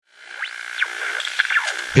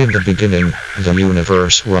In the beginning, the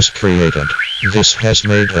universe was created. This has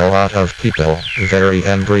made a lot of people very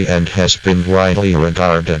angry and has been widely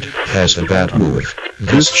regarded as a bad move.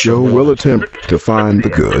 This show will attempt to find the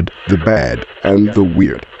good, the bad, and the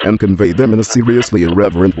weird, and convey them in a seriously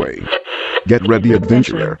irreverent way. Get ready,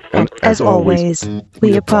 adventurer, and As always,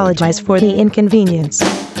 we apologize for the inconvenience.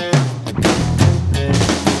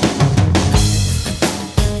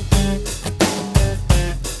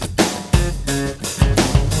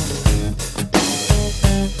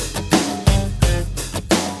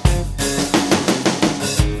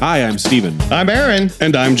 Hi, I'm Steven. I'm Aaron.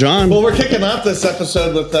 And I'm John. Well, we're kicking off this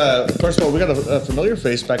episode with, first of all, we got a familiar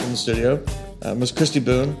face back in the studio. Miss Christy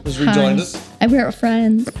Boone has rejoined us. I brought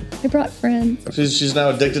friends. She's now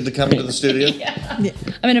addicted to coming to the studio. Yeah. I'm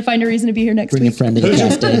going to find a reason to be here next Bring a week. friend to the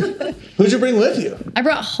cast day. Who'd you bring with you? I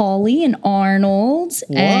brought Holly and Arnold.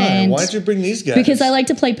 Why? Why'd you bring these guys? Because I like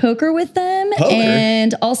to play poker with them. Poker?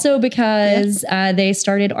 And also because they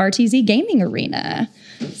started RTZ Gaming Arena.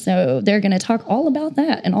 So they're going to talk all about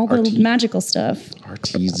that and all the magical stuff.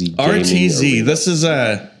 RTZ. RTZ. This is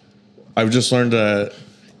I've just learned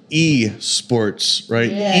e-sports,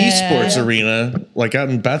 right? Yeah. Esports arena, like out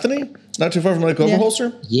in Bethany, not too far from Lake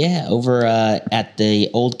Overholser. Yeah, over at the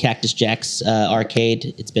old Cactus Jack's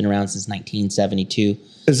arcade. It's been around since 1972.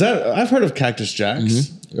 Is that? I've heard of Cactus Jack's.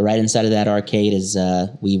 Mm-hmm. Right inside of that arcade is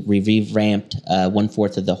we revamped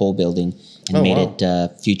 1/4 of the whole building and made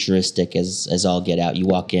it futuristic as all get out. You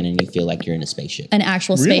walk in and you feel like you're in a spaceship. An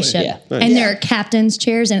actual Really? spaceship. Yeah. Nice. And there are captain's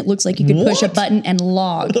chairs, and it looks like you could push a What? button and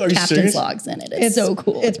log Are you captain's serious? logs in it. It's so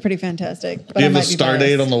cool. It's pretty fantastic. But Do you I have a might be star biased.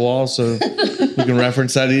 date on the wall so you can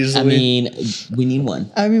reference that easily? I mean, we need one.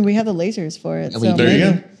 I mean, we have the lasers for it. We So do. there you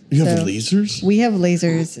maybe. go. You have So- lasers? We have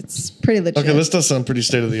lasers. It's pretty legit. Okay, this does sound pretty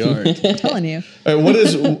state of the art. I'm telling you. What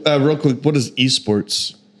is real quick? What is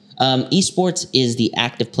esports? Esports is the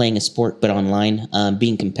act of playing a sport, but online,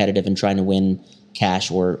 being competitive and trying to win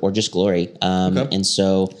cash or just glory. Okay. And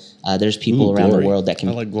so there's people around glory. the world that can.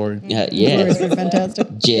 I like glory. Yeah. Lasers are fantastic.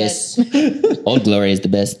 Just old glory is the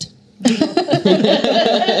best.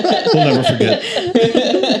 We'll never forget.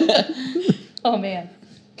 Oh, man.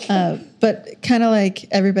 But kind of like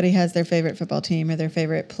everybody has their favorite football team or their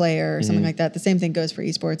favorite player or something like that. The same thing goes for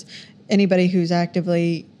esports. Anybody who's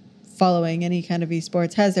actively following any kind of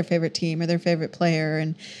esports has their favorite team or their favorite player,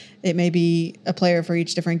 and it may be a player for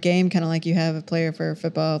each different game, kind of like you have a player for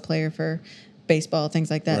football, a player for baseball, things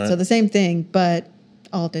like that. Right. So the same thing, but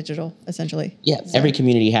all digital, essentially. Yeah, every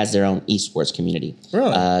community has their own esports community.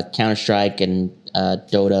 Really? Counter-Strike and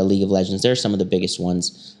Dota, League of Legends, they're some of the biggest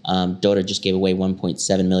ones. Dota just gave away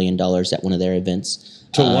 $1.7 million at one of their events.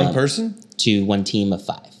 To one person? To one team of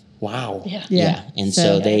 5. Wow. Yeah. And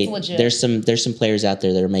so they it's legit. there's some players out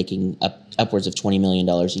there that are making upwards of $20 million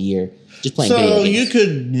a year just playing So video games. you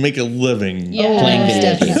could make a living. Playing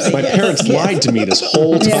video games. My parents lied to me this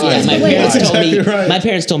whole time. Yeah, my Wait, parents told me. exactly right. My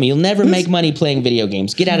parents told me you'll never make money playing video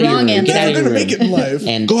games. Get out of your Wrong room. answer. Get out of Never your gonna room. make it in life.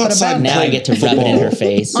 And Go outside and now play I get to rub it in her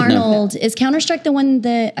face. No. Arnold, is Counter-Strike the one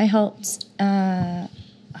that I helped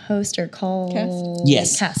host or call?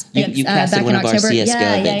 Yes. Cast. You casted back one in of our October. CS:GO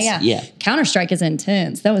yeah, events. Yeah. Yeah. Counter-Strike is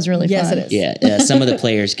intense. That was really Yes, fun. it is. Yeah, some of the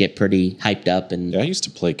players get pretty hyped up and Yeah, I used to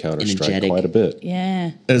play Counter-Strike Energetic. quite a bit.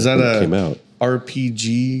 Yeah. Is that a Came out.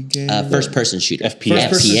 RPG game? first-person shooter. FPS.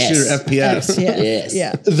 First-person shooter, FPS. Yes.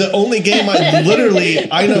 Yeah. The only game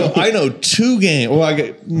I know two games. Well,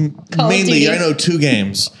 mainly Duty. I know 2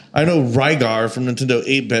 games. I know Rygar from Nintendo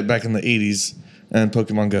 8-bit back in the 80s and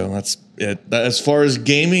Pokemon Go. That's it. As far as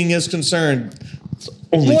gaming is concerned, it's the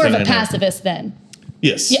only More thing of I a know. pacifist then.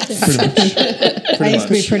 Yes. Yes. Pretty much. I used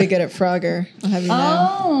to be pretty good at Frogger. I'll have you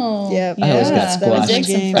know. Oh. Yep. I always got That was my squashed.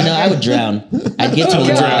 game. I know I would drown. I'd get to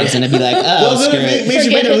the logs and I'd be like, oh, Well, screw then it it. means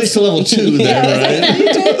you made it at least to level 2 then, right?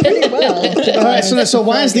 You did pretty well. All right, so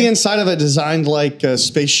why is the inside of it designed like a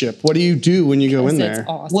spaceship? What do you do when you go in It's there?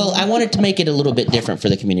 awesome. Well, I wanted to make it a little bit different for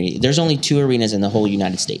the community. There's only 2 arenas in the whole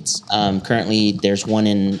United States. Currently, there's one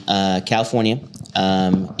in California,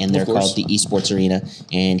 and they're called the Esports Arena,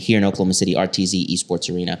 and here in Oklahoma City, RTZ Esports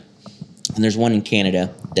Arena. And there's one in Canada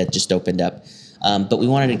that just opened up. But we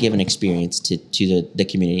wanted to give an experience to the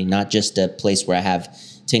community, not just a place where I have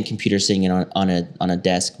 10 computers sitting on a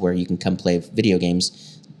desk where you can come play video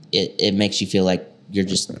games. It makes you feel like you're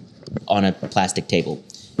just on a plastic table.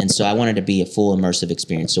 And so I wanted to be a full immersive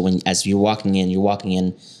experience. So as you're walking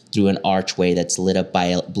in through an archway that's lit up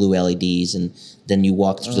by blue LEDs, and then you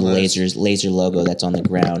walk through the laser logo that's on the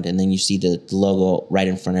ground, and then you see the logo right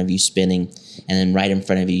in front of you spinning, and then right in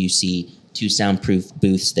front of you you see 2 soundproof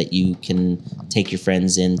booths that you can take your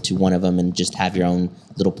friends into one of them and just have your own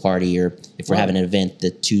little party, or if we're having an event, the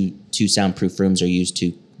two two soundproof rooms are used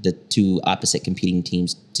to the two opposite competing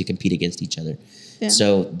teams to compete against each other. Yeah.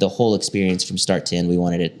 So the whole experience from start to end, we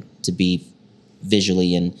wanted it to be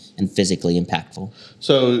visually and physically impactful.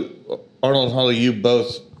 So, Arnold and Holly, you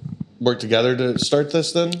both worked together to start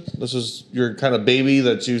this then? This is your kind of baby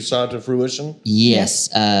that you saw to fruition? Yes.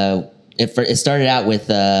 It started out with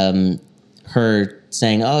her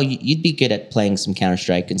saying, "Oh, you'd be good at playing some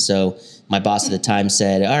Counter-Strike." And so my boss at the time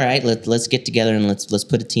said, "All right, let's get together and let's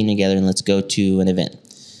put a team together and let's go to an event."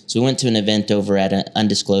 So we went to an event over at an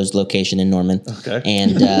undisclosed location in Norman. Okay.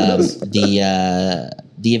 And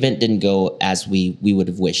the event didn't go as we would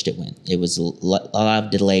have wished it went. It was a lot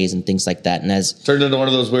of delays and things like that. And as Turned into one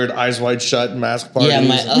of those weird eyes wide shut mask parties.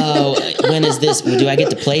 when is this? Do I get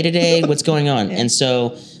to play today? What's going on? Yeah. And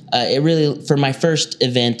so it really, for my first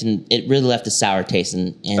event, and it really left a sour taste.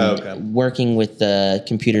 And working with the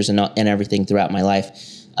computers and everything throughout my life,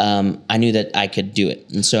 I knew that I could do it.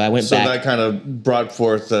 And so I went back. So that kind of brought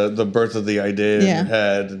forth the birth of the idea in your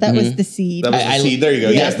head. That was the seed. That was the seed. There you go.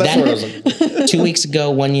 Yeah, Yes, that's what I was looking for. 2 weeks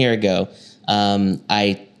ago, 1 year ago,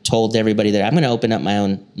 I told everybody that I'm going to open up my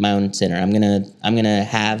own center. I'm gonna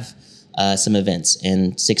have some events.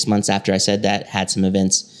 And 6 months after I said that, had some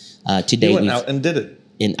events. To date, you went out and did it.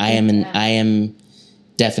 And I am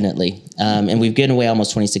definitely. And we've given away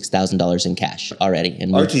almost $26,000 in cash already.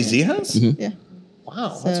 And RTZ has? Yeah.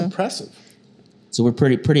 Wow, that's impressive. So we're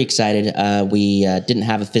pretty excited. We didn't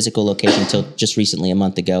have a physical location until just recently, a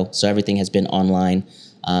month ago. So everything has been online.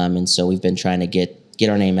 And so we've been trying to get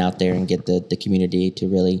our name out there and get the community to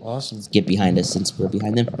really get behind us since we're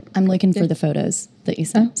behind them. I'm looking for the photos that you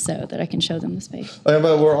sent so that I can show them the space. Oh, yeah,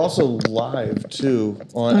 but we're also live too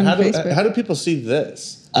on Facebook. How do people see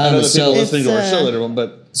this? I know that people listening to our show later on,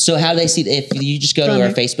 but so how they see if you just go to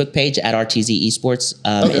our Facebook page at RTZ Esports,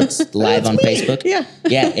 it's live on Facebook.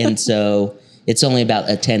 Yeah, and so it's only about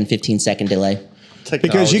a 10-15 second delay.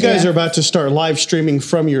 Because you guys are about to start live streaming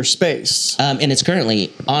from your space. And it's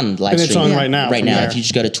currently on live and it's streaming. on right now. Right now, if you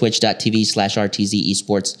just go to twitch.tv/RTZ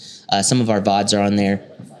Esports, some of our VODs are on there.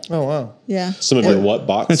 Oh, wow. Yeah. Some of your what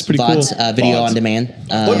box? That's pretty VODs, cool. video VODs. on demand.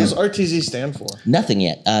 What does RTZ stand for? Nothing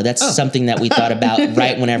yet. That's something that we thought about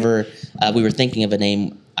right whenever we were thinking of a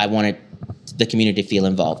name. I wanted the community to feel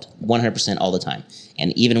involved 100% all the time.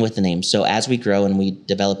 And even with the name. So as we grow and we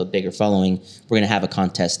develop a bigger following, we're going to have a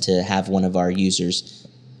contest to have one of our users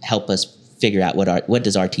help us figure out what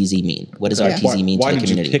does RTZ mean? What does RTZ mean to the community?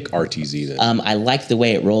 Why did you pick RTZ then? I like the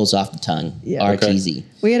way it rolls off the tongue. Yeah. RTZ.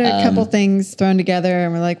 We had a couple things thrown together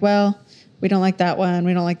and we're like, well, we don't like that one.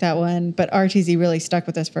 We don't like that one. But RTZ really stuck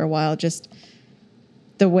with us for a while. Just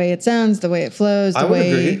the way it sounds, the way it flows, the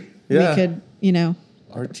way we could,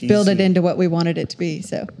 RTZ. build it into what we wanted it to be.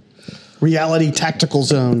 So Reality Tactical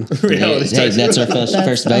Zone. Hey, that's our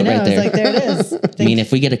first vote I know, right there. It's like, there it is. I mean,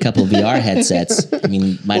 if we get a couple VR headsets, I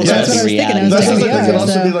mean, might that's as what I well was be thinking. I reality. was That sounds like, like it could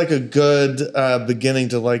also so- be like a good beginning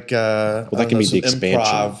to like that can be the expansion.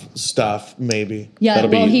 improv stuff, maybe. Yeah,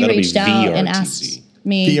 That'll well, be- he that'll be reached out and VRTZ. asked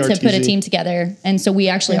me to put a VRTZ. team together. And so we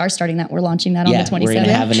actually are starting that. We're launching that on Yeah, the 27th. we're going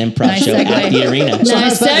to have an improv Nice show segue. at the arena.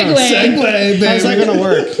 Nice segue. How's that going to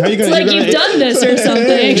work? How are you It's gonna, like you've done this or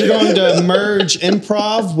something. You're going to merge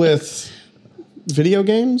improv with video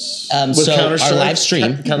games? So our Counter-Strike? live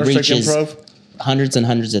stream Counter-Strike reaches improv? hundreds and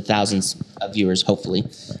hundreds of thousands of viewers, hopefully.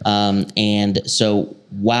 And so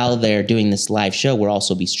while they're doing this live show, we'll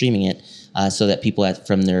also be streaming it so that people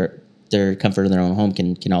from their comfort of their own home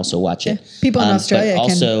can also watch it. People in Australia but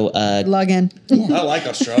also, can log in. I like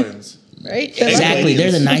Australians. Right? exactly,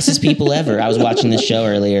 they're the nicest people ever. I was watching this show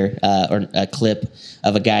earlier, or a clip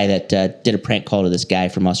of a guy that did a prank call to this guy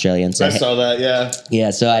from Australia and I said, saw that, yeah. yeah,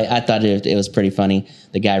 so I thought it was pretty funny.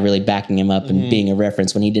 The guy really backing him up and being a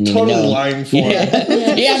reference when he didn't Totally even know. lying for him.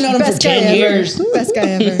 Yeah, I've known him for 10 years. Best guy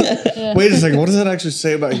ever. Wait a second, what does that actually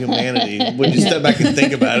say about humanity when you step back and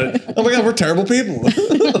think about it? Oh my God, we're terrible people.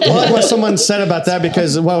 Well, what someone said about that,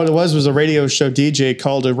 because what it was a radio show DJ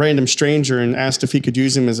called a random stranger and asked if he could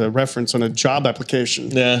use him as a reference on a job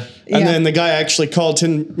application. Yeah. And then the guy actually called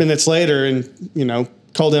 10 minutes later and,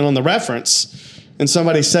 called in on the reference. And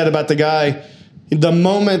somebody said about the guy, the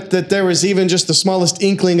moment that there was even just the smallest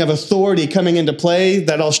inkling of authority coming into play,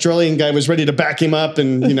 that Australian guy was ready to back him up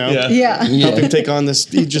and, Yeah. help him take on this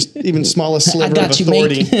just even smallest sliver of got you,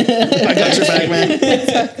 authority. mate. I got your back,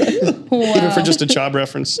 man. Wow. Even for just a job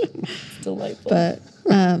reference. Delightful. But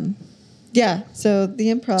yeah, so the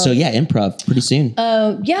improv. So yeah, improv pretty soon.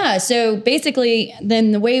 Yeah. So basically,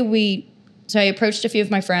 then the way so I approached a few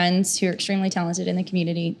of my friends who are extremely talented in the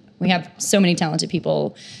community. We have so many talented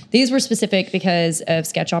people. These were specific because of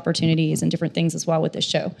sketch opportunities and different things as well with this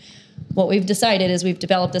show. what we've decided is we've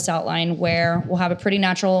developed this outline where we'll have a pretty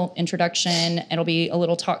natural introduction. It'll be a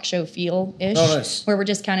little talk show feel-ish, where we're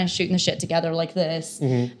just kind of shooting the shit together like this.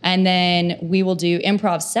 And then we will do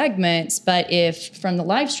improv segments. But if from the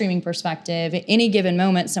live streaming perspective, at any given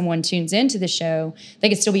moment someone tunes into the show, they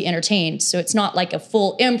can still be entertained. So it's not like a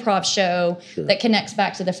full improv show that connects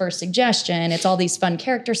back to the first suggestion. It's all these fun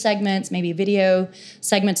character segments, maybe video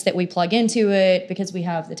segments that we plug into it because we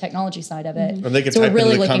have the technology side of it. And they can so type we're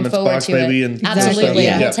really into the looking comments forward box to maybe it. and Absolutely.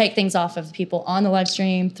 Yeah. We'll take things off of people on the live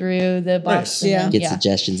stream through the box. Yeah. And Get then,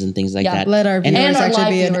 suggestions and things like Yeah. that. Let our viewers And our actually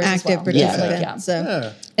live be an viewers as active well. participant. Yeah.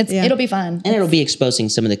 So Yeah. It'll be fun. And it'll be exposing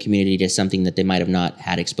some of the community to something that they might have not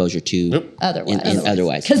had exposure to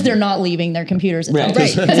Otherwise. Because they're not leaving their computers at home.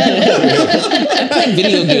 right. I'm playing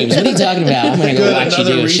video games. What are you talking about? I'm going to go watch you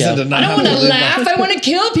Another do a reason show. to not I don't have want to live laugh. I want to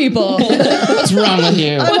kill people. What's wrong with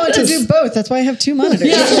you? I want to do both. That's why I have two monitors.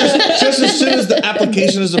 Just as soon as the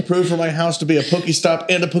application is approved for my house to be a Pokestop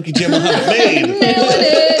and a Pokejam, I'll have it made. Nailing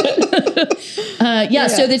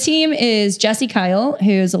it. So the team is Jessie Kyle,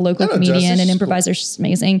 who's a local know comedian Jessie. and She's improviser. She's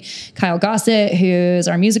amazing. Kyle Gossett, who's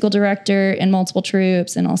our musical director in multiple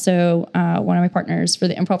troupes and also one of my partners for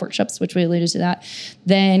the improv workshops, which we alluded to that.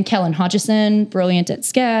 Then Kellen Hodgson, brilliant at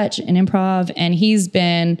sketch and improv, and he's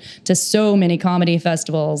been to so many comedy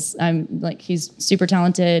festivals. He's super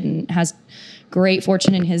talented and has great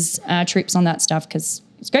fortune in his troupes on that stuff because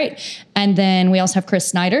it's great. And then we also have Chris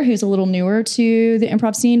Snyder, who's a little newer to the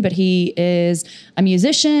improv scene, but he is a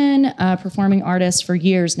musician, a performing artist for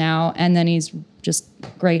years now. And then he's just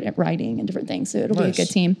great at writing and different things. So it'll be a good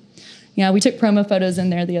team. Yeah, we took promo photos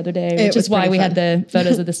in there the other day, which is why we had the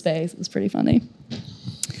photos of the space. It was pretty funny.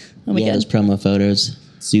 Yeah, those promo photos.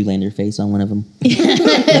 Zoolander face on one of them.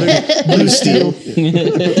 Blue steel.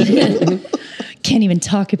 Can't even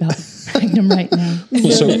talk about Magnum right now.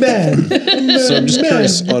 So I'm just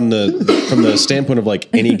curious from the standpoint of like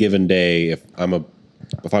any given day,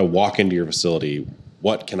 if I walk into your facility,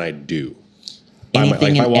 what can I do?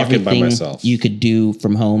 Anything if I and walk in by everything myself. you could do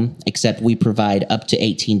from home, except we provide up to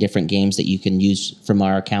 18 different games that you can use from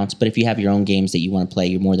our accounts. But if you have your own games that you want to play,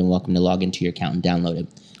 you're more than welcome to log into your account and download it.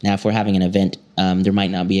 Now, if we're having an event, there might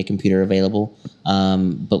not be a computer available,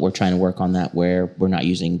 but we're trying to work on that where we're not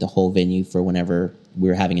using the whole venue for whenever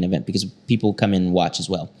we're having an event because people come in and watch as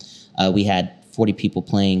well. We had 40 people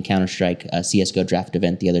playing Counter-Strike CSGO draft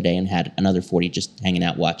event the other day and had another 40 just hanging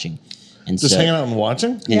out watching. And Just hanging out and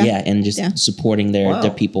watching? And just supporting their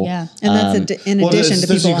people. Yeah. And that's in addition to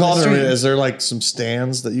people on the stream. Is there like some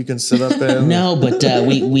stands that you can sit up in? No, but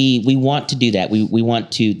we want to do that. We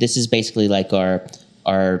want to. This is basically like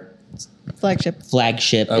our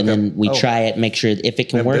flagship, and then we try it, make sure if it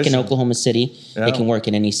can work in Oklahoma City, it can work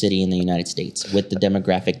in any city in the United States with the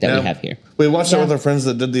demographic that we have here. We watched it with our friends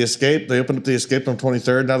that did the Escape. They opened up the Escape on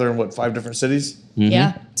 23rd. Now they're in 5 different cities?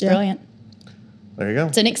 Yeah, it's brilliant. There you go.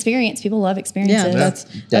 It's an experience. People love experiences. Yeah,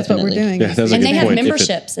 that's what we're doing. Yeah, that's a And good they have point.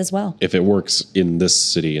 memberships as well. If it works in this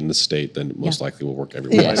city, in this state, then it most likely will work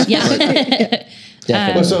everywhere. Yeah.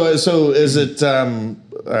 Definitely. So is it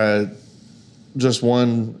just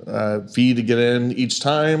one fee to get in each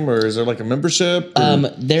time, or is there like a membership?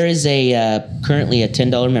 There is currently a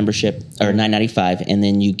 $10 membership or $9.95, and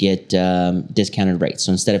then you get discounted rates.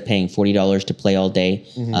 So instead of paying $40 to play all day,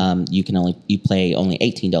 you pay only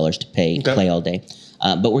 $18 to play all day.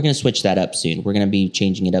 But we're going to switch that up soon. We're going to be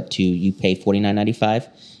changing it up to you pay $49.95,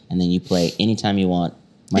 and then you play anytime you want,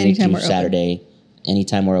 Monday through Saturday.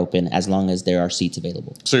 Anytime we're open, as long as there are seats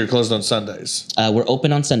available. So you're closed on Sundays? We're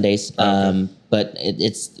open on Sundays, but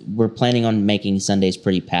we're planning on making Sundays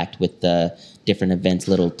pretty packed with different events,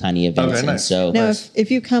 little tiny events. Okay, nice. And so Now,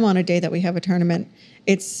 if you come on a day that we have a tournament,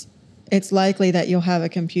 it's likely that you'll have a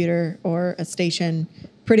computer or a station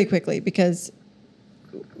pretty quickly because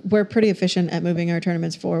we're pretty efficient at moving our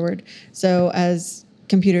tournaments forward. So as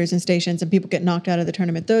computers and stations and people get knocked out of the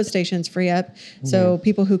tournament, those stations free up. So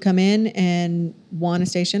people who come in and want a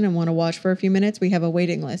station and want to watch for a few minutes, we have a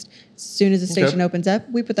waiting list. As soon as the station opens up,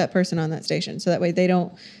 we put that person on that station. So that way they're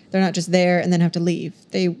not just there and then have to leave.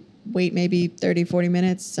 They wait maybe 30, 40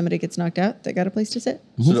 minutes. Somebody gets knocked out. They got a place to sit.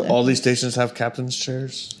 So do all these stations have captain's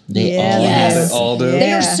chairs? they all Yes. They all do? Yeah.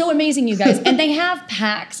 They are so amazing, you guys. And they have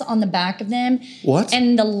packs on the back of them. What?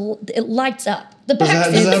 And it lights up. The packs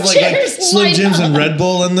Does it and have the like chairs Slim light Jims up. and Red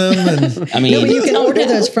Bull in them? And I mean, No, but you can order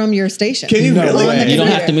those from your station. Can you really? On the you don't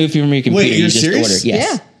have to computer. move from your computer. Wait, you you're just serious? order.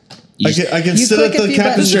 Yes. Yeah. I can You sit click at a the few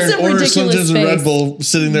captain's chair buttons. and order It's a Slim Jims and ridiculous Red Bull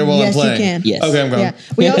sitting there while Yes, I'm you playing. can. Yes. Okay, I'm going. Yeah.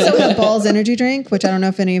 We also have Balls energy drink, which I don't know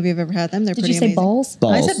if any of you have ever had them. They're Did pretty you say amazing. balls?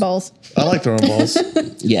 Balls. I said balls. I like throwing balls.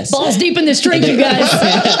 Yes. Balls deep in this drink, you guys.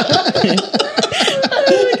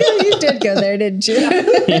 You did go there, didn't you?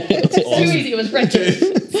 It's too easy. It was Brenton.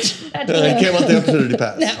 It came out the opportunity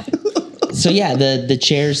pass. No. So yeah, the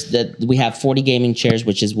chairs that we have 40 gaming chairs,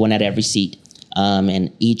 which is one at every seat.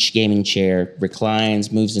 And each gaming chair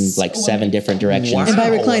reclines, moves in like 7 different directions. And by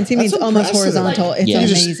reclines, he means That's almost impressive. horizontal. It's Yeah. You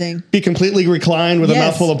just- amazing. Be completely reclined with a Yes.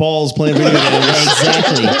 mouthful of balls playing video games.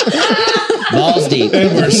 Exactly. Balls deep.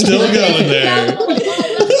 We're still going there.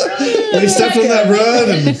 We stepped on that run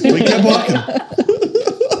and we kept walking.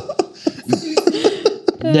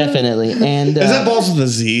 Definitely. And Is that balls with a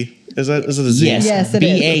Z? Is it a Z? yes, Yes, it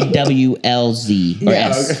is. BAWLZ or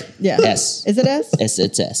Yes. S. Yeah. S. Is it S?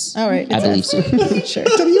 It's S. All right. I it's believe S. so. Sure.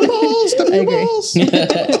 W balls, I W agree. balls.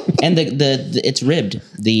 And the it's ribbed.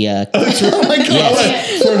 The Oh my god!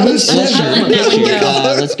 yes. For who's Let's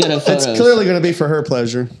let's go to It's photos. clearly going to be for her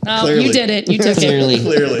pleasure. Oh, Clearly. you did it. You took it. Clearly.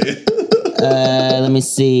 Clearly. Let me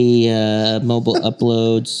see. Mobile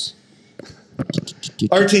uploads.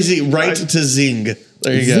 RTZ, right to Zing.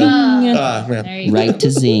 There you go. Zing. Ah, man. There you go. Right to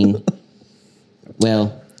Zing.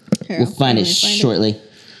 Well, Here, we'll find it let me find shortly. All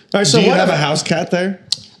right, so Do you what have a house cat there?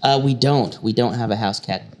 We don't. We don't have a house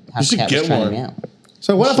cat. House should cat was get trying one. me out.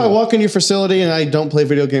 So what if I walk in your facility and I don't play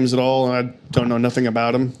video games at all and I don't know nothing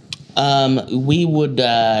about them? We would,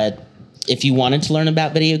 if you wanted to learn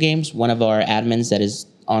about video games, one of our admins that is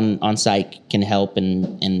on site can help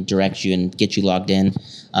and direct you and get you logged in.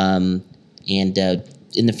 And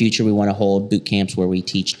in the future, we want to hold boot camps where we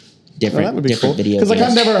teach different that would be cool. video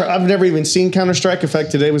Because games. I've never even seen Counter-Strike. In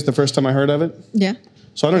fact, today was the first time I heard of it. Yeah.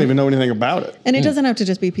 So I don't even know anything about it. And it doesn't have to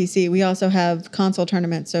just be PC. We also have console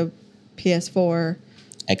tournaments, so PS4.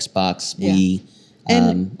 Xbox, Yeah. Wii,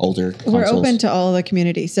 And older consoles. We're open to all of the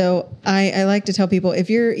community. So I like to tell people if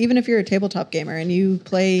you're a tabletop gamer and you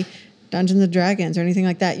play Dungeons and Dragons or anything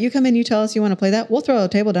like that, you come in, you tell us you want to play that, we'll throw a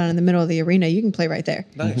table down in the middle of the arena. You can play right there.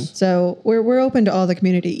 Nice. So we're open to all the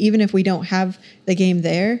community. Even if we don't have the game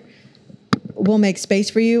there, we'll make space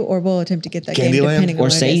for you, or we'll attempt to get that game Candyland? depending on Or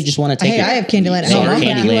what say it you is. just want to take Hey, it. I have Candyland at So home. I'll pick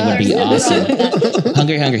you Candyland up. would be awesome.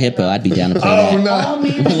 Hungry Hippo, I'd be down to play Oh, that.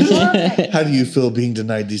 no. How do you feel being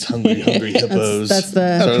denied these hungry hippos? That's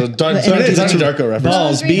the- So, the so it is. energy. That's a Darko reference.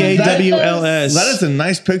 Balls, BAWLS. That is a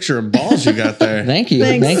nice picture of balls you got there. Thank you.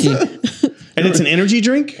 Thanks. Thank you. And it's an energy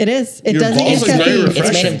drink? It is. It Your doesn't balls use look very caffeine.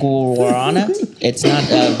 refreshing. It's made of guarana. It's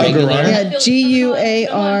not regular. Yeah,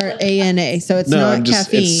 GUARANA. So it's No, not I'm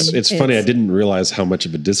just. caffeine. It's funny. I didn't realize how much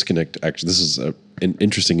of a disconnect. Actually, this is an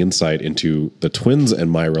interesting insight into the twins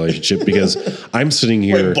and my relationship because I'm sitting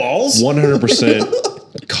here Wait, balls? 100%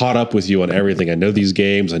 caught up with you on everything. I know these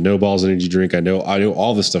games. I know Balls Energy Drink. I know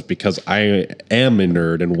all this stuff because I am a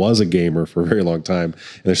nerd and was a gamer for a very long time.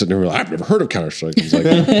 And they're sitting there like, I've never heard of Counter-Strike. I was like,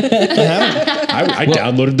 I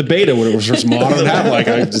downloaded the beta when it was first modded.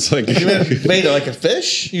 I just like You made it like a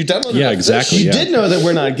fish? You downloaded Yeah, a exactly. fish? You Yeah. did know that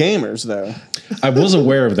we're not gamers, though. I was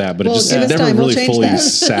aware of that, but Well, it just give us never time, we'll really change fully that.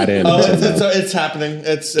 sat in. Oh, it's happening.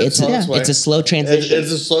 It's on its way. It's a slow transition.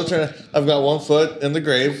 It's a slow transition. I've got one foot in the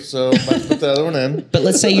grave, so I might put the other one in. But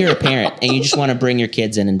let's say you're a parent and you just want to bring your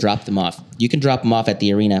kids in and drop them off. You can drop them off at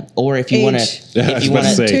the arena, or if you want to, Age. Yeah, I if was you about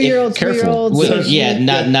want to to, say, 2-year-olds, careful. 3-year-olds. yeah,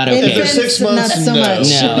 not If okay. they're 6 months, Not so much.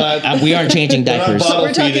 No, not- we aren't changing not diapers. bottle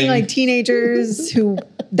We're talking feeding. like teenagers who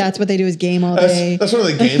that's what they do is game all day. That's one of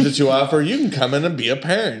the games that you offer. You can come in and be a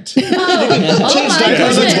parent. Oh my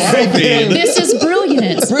diapers and goodness. bottle feed. This is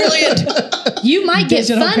brilliant. Brilliant. You might get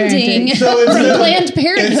Digital funding parenting. So from instead of- Planned Instead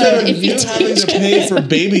Parenthood of if you you having teach to pay for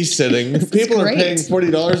babysitting, people are great. paying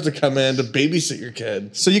 $40 to come in to babysit your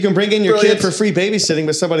kid. So you can bring in your Brilliant. kid for free babysitting,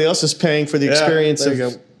 but somebody else is paying for the Yeah, experience there of you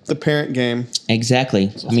go. the parent game.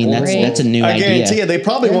 Exactly. I mean, that's a new I guarantee idea. you, they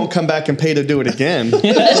probably won't come back and pay to do it again.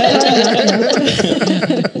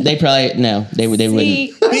 They probably no. They wouldn't.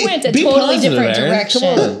 See, I went a be totally positive, different Aaron. direction.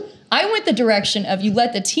 Come on. I went the direction of you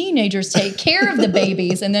let the teenagers take care of the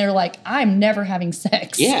babies, and they're like, I'm never having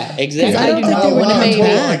sex. Yeah, Because exactly. I do think not they would want a have baby.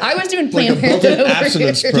 that. I was doing Like Planned a Parenthood built-in over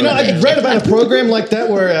abstinence here. program. I read about a program like that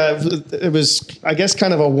where it was, I guess,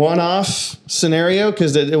 kind of a one-off scenario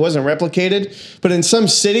because it wasn't replicated. But in some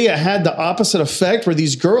city, it had the opposite effect where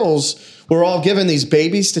these girls were all given these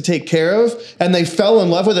babies to take care of, and they fell in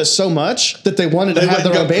love with it so much that they wanted to They have went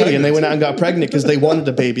and their own got baby, and they pregnant. went out and got pregnant because they wanted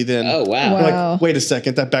a baby then. Oh wow. Wow. Like, wait a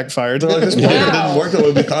second, that backfired. They're like, this program didn't work the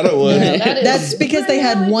way we thought it would. That is That's because they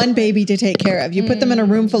had one baby to take care of. You put them in a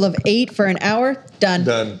room full of 8 for an hour, done.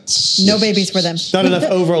 Done. No babies for them. Not enough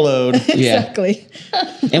overload. Yeah. Exactly.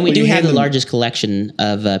 And we do you have hand the them- largest collection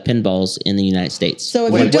of pinballs in the United States. So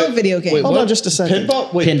if you don't video game, Hold on just a second.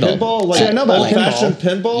 Pinball? Wait, Pinball. pinball? Like See, I know about old-fashioned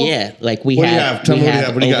pinball? Yeah, like we What do you have, have? Tell we me what you have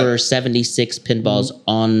have. What do you got? over 76 pinballs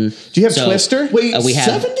on. Do you have Twister? Wait, we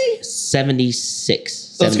have 70? 76.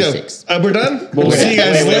 Let's go. 76. We're done. We'll Wait, see you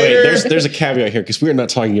guys wait. later. There's a caveat here because we're not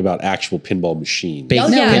talking about actual pinball machines. Big Oh,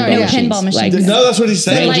 yeah, no, pinball Like, machines. No, that's what he's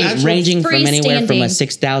saying. Like, Actual- ranging from anywhere from a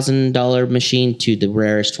freestanding. $6,000 machine to the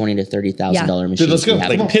rarest $20,000 to $30,000 machine. let's go. we have.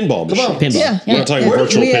 Like Come on. pinball machines. Come on. Pinball. Yeah. We're not talking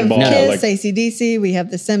virtual we have pinball. Kiss, Like, AC/DC, we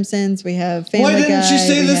have The Simpsons, we have Family Why didn't Guy, you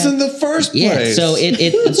say we this have- in the first Yeah, place? so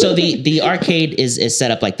so the arcade is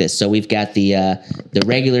set up like this. So we've got the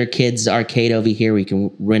regular kids arcade over here. We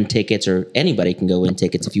can rent tickets, or anybody can go win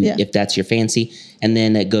tickets if that's your fancy. And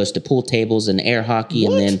then it goes to pool tables and air hockey,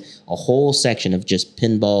 and then a whole section of just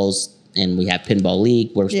pinballs. And we have Pinball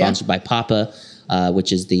League. We're sponsored by PAPA,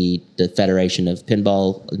 which is the Federation of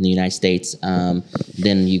Pinball in the United States.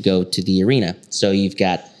 Then you go to the arena. So you've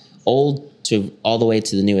got old to all the way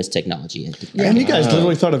to the newest technology. And you guys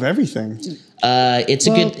literally thought of everything. It's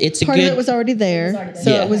Well, a good. It's a part good. of it was already there, so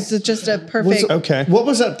Yeah. it was just a perfect. Okay. What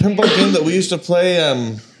was that pinball game that we used to play?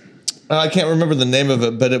 I can't remember the name of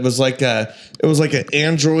it, but it was like an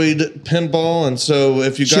Android pinball, and so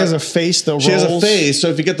if you She has a face that rolls. she has a face. So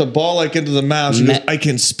if you get the ball like into the mouth, she goes, "I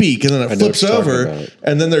can speak," and then it I know flips what you're talking over, about.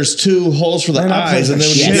 and then there's two holes for the Man, I played eyes, and the then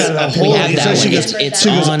when shit she Yes, gets out a of that. we hole, have so that she one. goes, It's she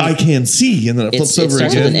goes, on- "I can see," and then it flips It over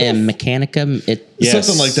starts again. with an M, Mechanica.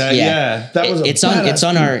 Something like that. Yeah, that was. It's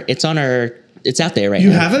on our. It's out there right You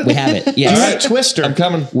now. have it? We have it. Yes. All right, Twister. I'm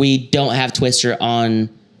coming. We don't have Twister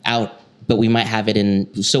out, but we might have it in.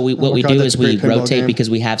 So what my we God, do that's is a we great pinball rotate game. because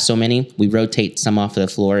we have so many. We rotate some off of the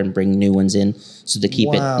floor and bring new ones in, so to keep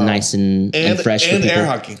Wow. it nice and fresh for and people. air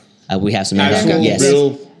hockey. We have some air Actual hockey. Yes.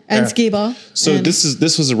 real and skee ball. So and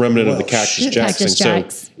this was a remnant of the Cactus Jacks thing. Cactus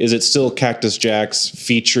Jacks. So is it still Cactus Jacks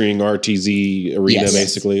featuring RTZ Arena Yes.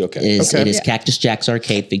 basically? Okay. It is Yeah. Cactus Jacks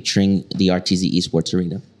Arcade featuring the RTZ Esports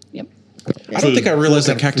Arena. Yep. I don't think I realized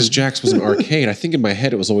that Cactus Jacks was an arcade. I think in my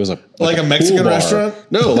head it was always Like a pool Mexican bar. restaurant?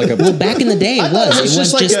 No, like a Back in the day, it was. it was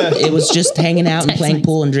just like It was just hanging out and playing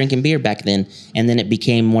pool and drinking beer back then, and then it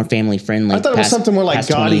became more family friendly. I thought it was something more like past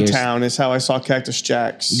 20 Gaudy years. Town is how I saw Cactus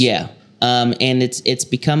Jacks. Yeah, and it's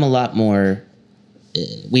become a lot more.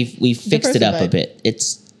 We've fixed it up a Diversified. bit.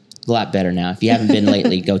 It's a lot better now. If you haven't been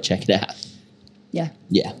lately, go check it out. Yeah.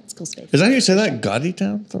 Yeah, It's cool space. Is that how you say that? Gaudy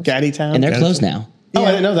Town? Gaddy Town. and they're closed now. Oh,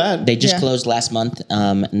 I didn't know that. They just Yeah. closed last month.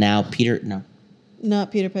 Now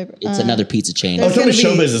not Peter Piper. it's another pizza chain. There's tell me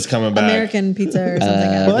gonna be Showbiz is coming back. American Pizza or something.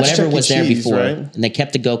 Well, that's Whatever Chuck E. was there Cheese, before, right? and they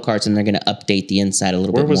kept the go karts, and they're going to update the inside a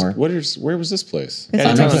little where bit was more. where was this place? It's Gaddy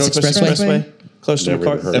on Town, Northwest Northwest Expressway. Close to Never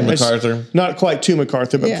even MacArthur. heard of it. And MacArthur. Not quite to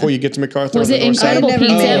MacArthur, but Yeah. before you get to MacArthur. Was on it the north side. Incredible I've never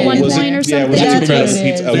Pizza been. at one Was it- point or yeah, something? was it That's Incredible what it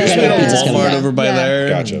Pizza? is. Okay. That's Incredible what it Pizza's is. coming Walmart back. over by Yeah. there.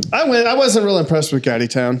 Gotcha. I went. I wasn't real impressed with Gaddy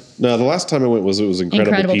Town. No, the last time I went was Incredible,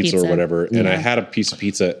 Incredible Pizza, or Pizza. whatever, and I had a piece of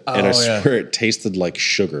pizza, and I Oh, yeah. swear it tasted like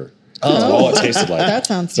sugar. That's all it tasted like. That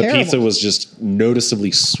sounds the terrible. pizza was just noticeably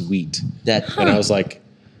sweet, That and I was like,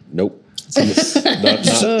 nope. Not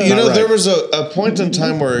You know, right. there was a point in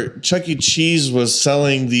time where Chuck E. Cheese was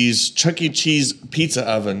selling these Chuck E. Cheese pizza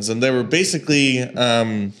ovens, and they were basically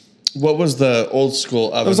what was the old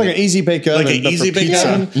school oven? It was like an easy bake oven. like an but for easy bake pizza.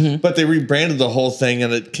 oven, but they rebranded the whole thing,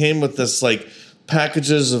 and it came with this like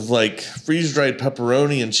packages of like freeze dried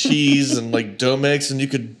pepperoni and cheese and like dough mix, and you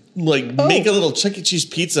could like make a little Chuck E. Cheese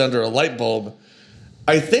pizza under a light bulb.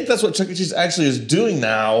 I think that's what Chuck E. Cheese actually is doing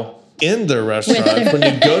now in their restaurant. When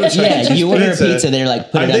you go to Chuck E. yeah, Cheese you order a pizza, they're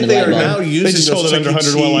like put I it think under the they light are bulb. now using just those hold it Chuck under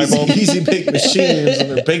E. 100 watt light Cheese bulb. easy bake machines, and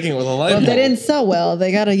they're baking with a light Well, if bulb. they didn't sell well,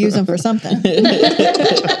 they got to use them for something.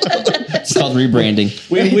 It's called rebranding.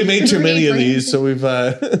 We made too many of these, so we've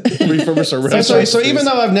refurbished our restaurant. So even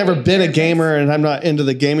though I've never been a gamer and I'm not into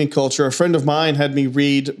the gaming culture, a friend of mine had me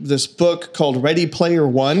read this book called Ready Player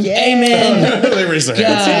One. Amen. they raised their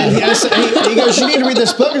hands. And he goes, you need to read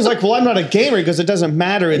this book. He's like, well, I'm not a gamer because it doesn't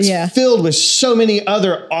matter. It's Yeah. filled with so many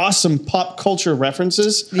other awesome pop culture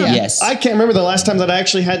references. Yes. I can't remember the last time that I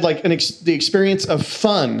actually had like the experience of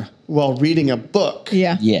fun while reading a book.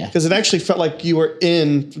 Yeah. Yeah. Because it actually felt like you were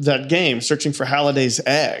in that game searching for Halliday's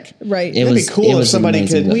egg. Right. It It'd was- be cool if was somebody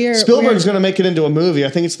amazing could. book. We're- Spielberg's going to make it into a movie. I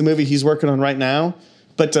think it's the movie he's working on right now.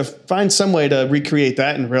 But to find some way to recreate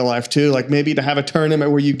that in real life too, like maybe to have a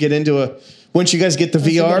tournament where you get into a. Once you guys get the That's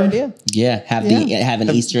a good VR, idea. Yeah, have an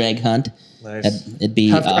Easter egg hunt. Nice. It'd be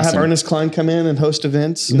have awesome. Ernest Klein come in and host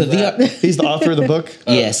events. The VR He's the author of the book.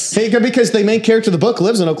 yes. Hey, because the main character of the book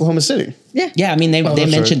lives in Oklahoma City. Yeah, I mean they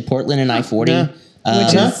that's mentioned Portland and I-40. Yeah.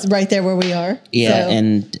 Which is right there where we are. Yeah, So-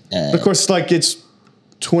 and Of course, like it's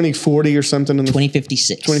 2040 or something in the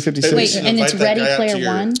 2056. 2056. Wait, should and it's invite that Ready guy out Player to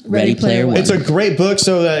your- One? Ready Player One. It's a great book.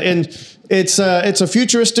 So, and it's a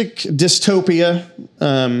futuristic dystopia.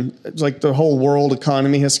 It's like the whole world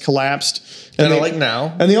economy has collapsed. Kinda they- like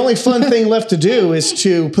now. And the only fun thing left to do is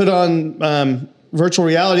to put on virtual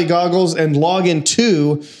reality goggles and log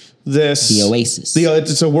into this The Oasis.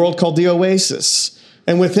 It's a world called the Oasis.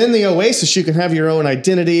 And within the Oasis, you can have your own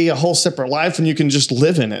identity, a whole separate life, and you can just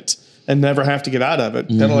live in it and never have to get out of it.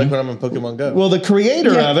 Kind of like when I'm in Pokemon Go. Well, the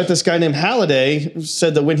creator of it, this guy named Halliday,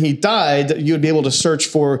 said that when he died, you would be able to search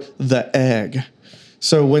for the egg.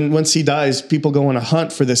 So once he dies, people go on a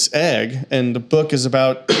hunt for this egg, and the book is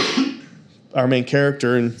about our main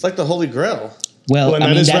character. And it's like the Holy Grail. Well, Well, I that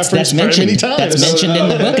mean, is that's referenced very mentioned. many times. That's mentioned in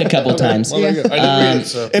the book a couple times. Well, there you go. I didn't read it,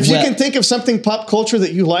 so. if you Well- can think of something pop culture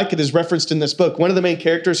that you like, it is referenced in this book. One of the main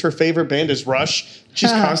characters, her favorite band is Rush. She's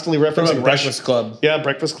constantly From referencing a Rush. Breakfast Club. Yeah,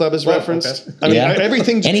 Breakfast Club is Well, referenced. okay. I mean, Yeah.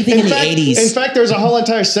 everything. Anything in the fact, 80s. In fact, there's a whole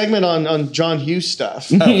entire segment on John Hughes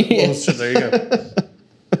stuff. Oh, well, shit, there you go.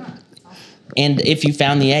 And if you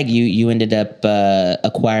found the egg, you ended up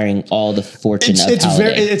acquiring all the fortune of It's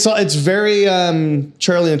Halliday. very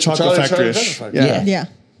Charlie and the Chocolate Charlie and Factory. Chocolate Factory. Yeah. Yeah.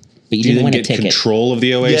 but you Do you didn't then win a get ticket. control of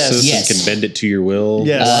the Oasis Yes. and can bend it to your will?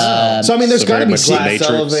 Yes. So I mean, there's So got to very be much the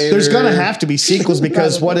Matrix. there's going to have to be sequels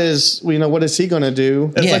because what is he going to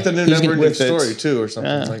do? It's Yeah, like the new who's gonna- Neverending with it. Story, too, or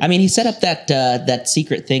something. Like I mean, he set up that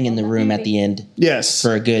secret thing in the room at the end Yes.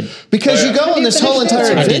 for a good. Because you go on this whole entire I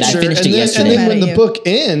did. I adventure, finished it and yesterday. then when Mad the at book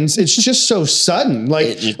ends, it's just so sudden.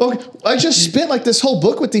 Like, I just spent like this whole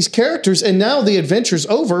book with these characters, and now the adventure's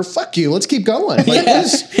over. Fuck you. Let's keep going. Like,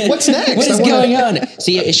 what's next? What is I wanna- going on?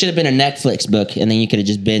 See, it should have been a Netflix book, and then you could have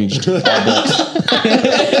just binged all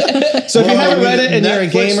books. So if you haven't read it and you're a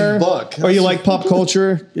Netflix gamer book. or you like pop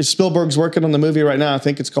culture, Spielberg's working on the movie right now. I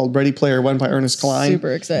think it's called Ready Player One by Ernest Cline.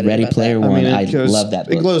 Super excited. Ready about Player that. One. it I goes- love that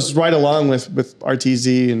book. It goes right along with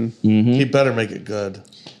RTZ and he better make it good.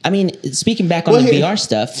 I mean, speaking back on Well, the hey- VR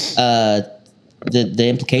stuff, the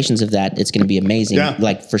implications of that, it's going to be amazing. Yeah.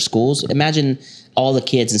 Like for schools, imagine all the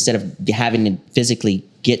kids, instead of having to physically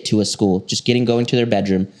get to a school, just going to their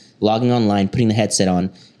bedroom, logging online, putting the headset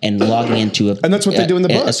on, and logging into a And that's what they do in the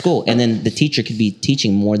book. a school. And then the teacher could be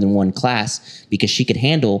teaching more than one class because she could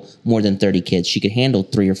handle more than 30 kids. She could handle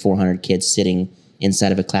 300 or 400 kids sitting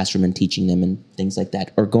inside of a classroom and teaching them and things like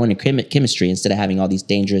that. Or going to chemistry instead of having all these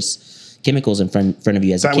dangerous chemicals in front of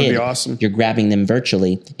you as That a would kid. be awesome. You're grabbing them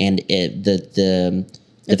virtually, and the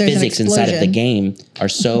If there's an physics inside of the explosion. game are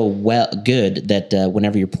so good that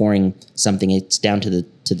whenever you're pouring something, it's down to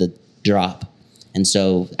the drop. And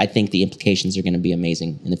so I think the implications are going to be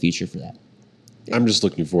amazing in the future for that. I'm just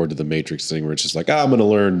looking forward to the Matrix thing where it's just like, I'm going to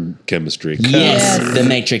learn chemistry. Yes, Yes. the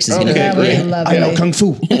Matrix is going to That be would be great. lovely. I know Kung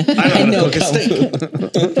Fu. I know.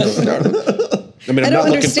 I mean, I I'm don't not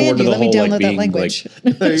looking understand forward to you. the Let me whole download like that being language.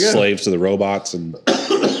 like slaves to the robots and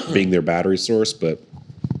being their battery source, but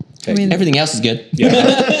I mean, Everything else is good. yeah,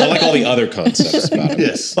 I like all the other concepts about it.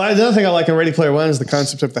 Yes. Well, another thing I like in Ready Player One is the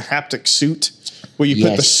concept of the haptic suit, where you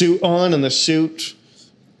put the Yes. suit on and the suit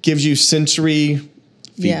gives you sensory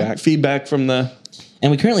yeah. feedback from the.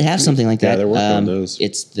 And we currently have something like Yeah, that. they're working on those.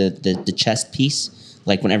 It's the chest piece.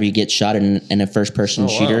 Like whenever you get shot in a first person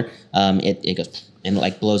shooter, it goes and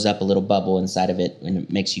like blows up a little bubble inside of it, and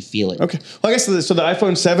it makes you feel it. Okay, well, I guess so. The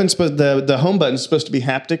iPhone 7, but the home button is supposed to be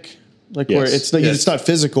haptic, like where Yes. it's not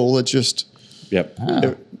physical. It just Yep.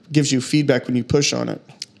 it gives you feedback when you push on it.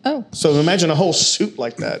 Oh, So imagine a whole suit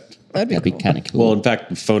like that. that'd be That'd be cool. kind of cool. Well, in fact,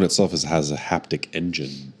 the phone itself has a haptic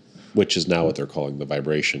engine, which is now what they're calling the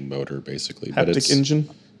vibration motor, basically. But Haptic it's engine.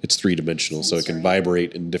 It's 3-dimensional, so it can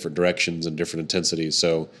vibrate in different directions and different intensities.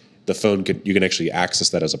 So the phone you can actually access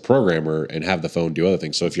that as a programmer and have the phone do other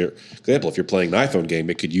things. So for example, if you're playing an iPhone game,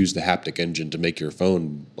 it could use the haptic engine to make your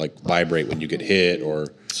phone like vibrate when you get hit or.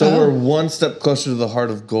 So we're one step closer to the heart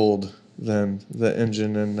of gold than the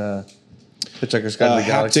engine in Hitchhiker's Guide to the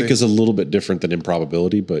Galaxy. Haptic is a little bit different than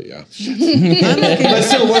improbability, but yeah. but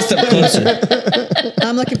still one step closer.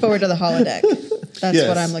 I'm looking forward to the holodeck. That's Yes.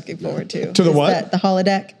 what I'm looking forward to. To the Is what? that the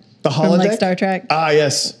holodeck. The From like holodeck? Star Trek, Ah,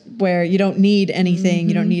 yes. where you don't need anything,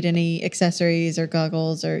 you don't need any accessories or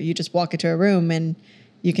goggles, or you just walk into a room and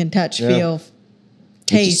you can touch, feel,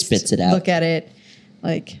 taste, spits it out. look at it.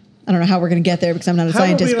 Like, I don't know how we're going to get there because I'm not a How are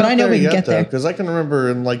scientist, we but not I know we can yet, get there. Because I can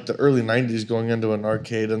remember in like the early '90s going into an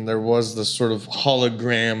arcade and there was this sort of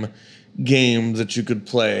hologram game that you could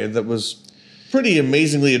play that was pretty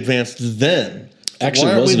amazingly advanced then. Actually,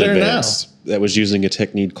 Why aren't we wasn't there advanced. That was using a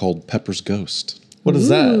technique called Pepper's Ghost. What is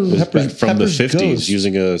that? It was Pepper's- from Pepper's the 50s, Ghost.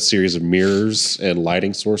 using a series of mirrors and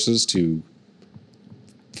lighting sources to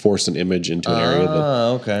force an image into an area. That, Ah,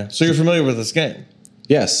 okay. So you're familiar with this game?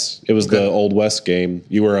 yes, it was the Old West game.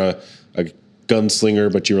 You were a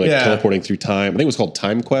gunslinger, but you were like Yeah. teleporting through time. I think it was called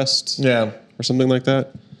Time Quest Yeah. or something like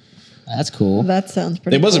that. That's cool. That sounds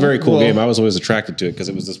pretty. It was a cool. very cool Well- game. I was always attracted to it because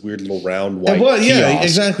it was this weird little round white. Well, yeah, kiosk.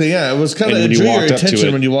 exactly. Yeah, it was kind And of when it you drew your walked up to attention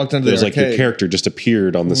it, when you walked into it the was like your arcade. character just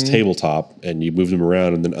appeared on this tabletop, and you moved them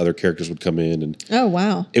around, and then other characters would come in, and Oh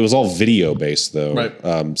wow. it was all video based though.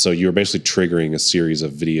 Right. So you were basically triggering a series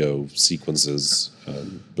of video sequences.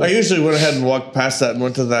 I usually went ahead and walked past that and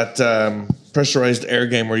went to that pressurized air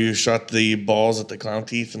game where you shot the balls at the clown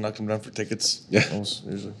teeth and knocked them down for tickets. Yeah. That was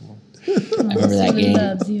usually I remember that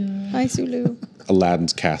game. Hi, Sulu.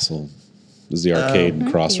 Aladdin's Castle was the arcade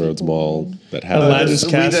in Crossroads Mall that had Aladdin's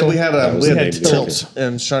Castle? We had That was the name of the Tilt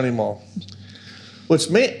in Shiny Mall, which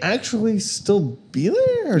may actually still be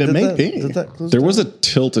there. Or It did may that- be. Did that close There down? was a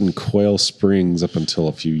Tilt in Quail Springs up until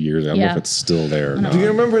a few years. I don't know Yeah. if it's still there. or Do you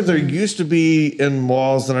not. remember there used to be in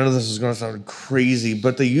malls, and I know this is going to sound crazy,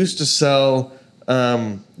 but they used to sell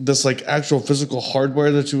this like actual physical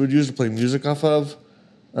hardware that you would use to play music off of,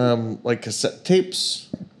 like cassette tapes,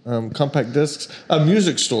 compact discs, a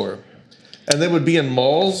music store. And they would be in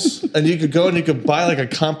malls, and you could go and you could buy like a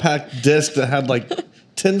compact disc that had like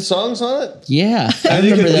 10 songs on it. Yeah, I And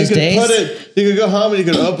you remember could, those you could days. put it, you could go home and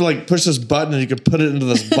you could open, like push this button and you could put it into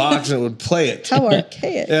this box and it would play it. How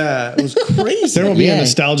archaic. Yeah, it was crazy. There will be Yeah. a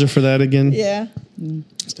nostalgia for that again. Yeah. at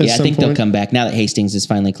Yeah, I some think they'll point. come back now that Hastings is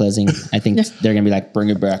finally closing. I think they're gonna be like, bring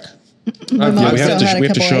it back. My mom Yeah, we still have to had a we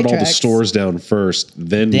have to couple shut all the A-tracks. stores down first,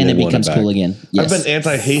 then Then we'll it want becomes back. cool again. Yes. I've been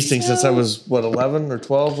anti-Hastings since I was, 11 or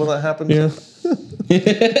 12 when that happened? Yeah.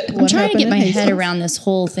 I'm trying to get my head around. around this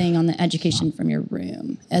whole thing on the education from your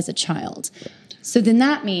room as a child. So then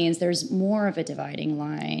that means there's more of a dividing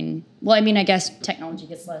line. Well, I mean, I guess technology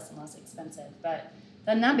gets less and less expensive, but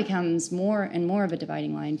then that becomes more and more of a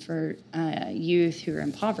dividing line for youth who are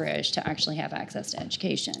impoverished to actually have access to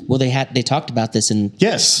education. Well, they talked about this in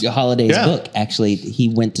Yes. Holiday's Yeah. book. Actually, he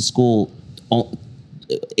went to school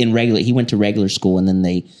he went to regular school, and then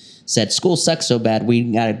they said school sucks so bad we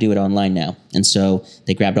got to do it online now. And so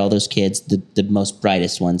they grabbed all those kids, the most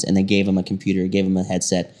brightest ones, and they gave them a computer, gave them a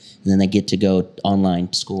headset, and then they get to go online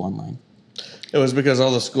to school online. It was because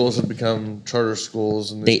all the schools had become charter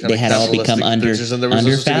schools, and They- these kinda they had all become capitalistic bitches, and there was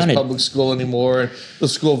no such thing as underfounded. public school anymore. And the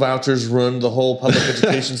school vouchers ruined the whole public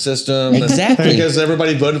education system. and Exactly. because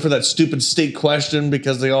everybody voted for that stupid state question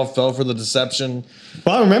because they all fell for the deception.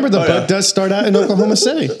 Well, remember the Oh, book yeah. does start out in Oklahoma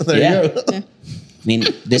City. There Yeah. you go. I mean,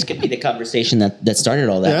 this could be the conversation that started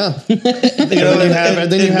all that. Yeah. You know, then you have- in-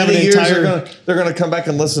 then you in have many an years, entire- they're gonna come back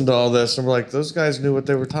and listen to all this, and we're like, those guys knew what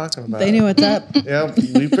they were talking about. They knew what's up. Yeah,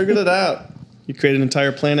 we figured it out. You create an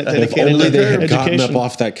entire planet If dedicated only to they had gotten education. up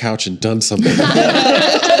off that couch and done something.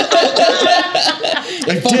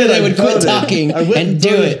 If only they would quit voted. talking I went and do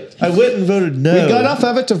voted. it. I went and voted no. We got off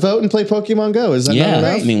of it to vote and play Pokemon Go. Is that Yeah, not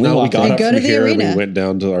enough? I mean, we No, we walked got in. up go from to the here. arena. We went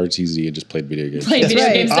down to RTZ and just played video games. Play video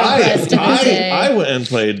right. games the rest of the day. I went and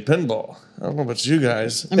played pinball. I don't know about you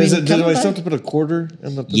guys. I mean, Is it? Did come I still back. have to put a quarter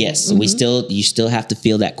in the? Pinball? Yes, you still have to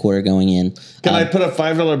feel that quarter going in. Can I put a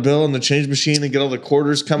 $5 bill in the change machine and get all the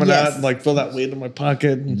quarters coming Yes. out and like feel that weight in my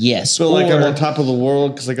pocket? And Yes, feel like I'm or- on top of the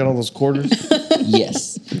world because I got all those quarters.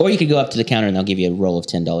 Yes, or you could go up to the counter and they'll give you a roll of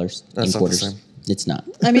 $10 That's in not the quarters. same. It's not.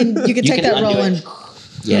 I mean, you could You take can that roll undo and it.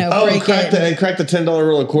 Yeah. Oh, break and it. crack the $10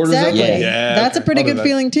 roll of quarters. up? Exactly. Yeah, That's okay. a pretty I'll do good that.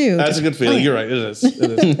 feeling too. That's a good feeling. You're right. It is. It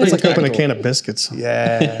is. It's like opening a can of biscuits.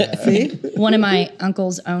 Yeah. See? One of my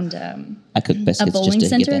uncles owned I cook a biscuits bowling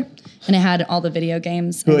just to get center, that. and it had all the video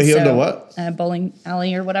games. Who- And he owned a what? A bowling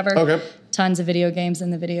alley or whatever. Okay. Tons of video games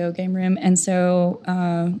in the video game room. And so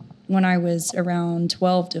when I was around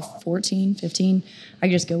 12 to 14, 15, I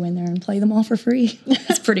could just go in there and play them all for free.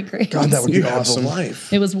 It's pretty great. God, that would You be have awesome. the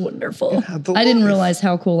life. It was wonderful. had the I didn't life. realize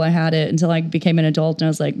how cool I had it until I became an adult, and I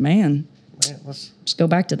was like, man, Man, let's- just go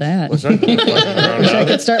back to that. I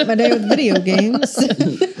could start my day with video games.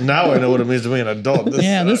 Now I know what it means to be an adult.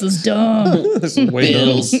 Yeah, this is dumb. this is way dumb.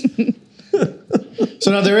 Bills. So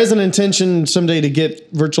now there is an intention someday to get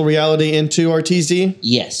virtual reality into RTZ.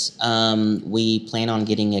 Yes, we plan on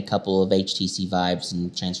getting a couple of HTC Vibes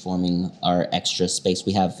and transforming our extra space.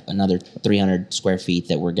 We have another 300 square feet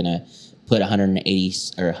that we're gonna put 180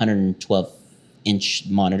 or 112 inch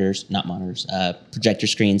projector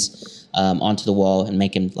screens onto the wall and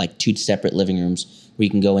make them like two separate living rooms where you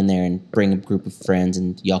can go in there and bring a group of friends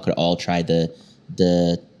and y'all could all try the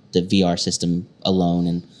VR system alone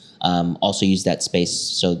and also use that space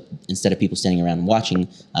so instead of people standing around and watching,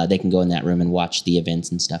 they can go in that room and watch the events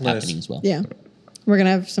and stuff Nice. happening as well. Yeah. We're going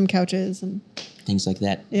to have some couches and Things like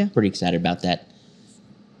that. Yeah. Pretty excited about that.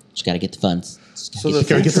 Just got to get the funds. Just So gotta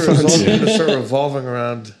the get future the is funds. all going to start revolving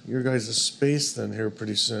around your guys' space then here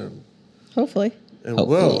pretty soon. hopefully. It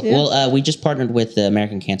Hopefully. will. Well, we just partnered with the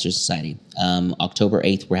American Cancer Society. October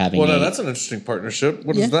 8th, we're having Well, now that's an interesting partnership.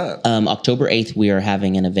 What is that? October 8th, we are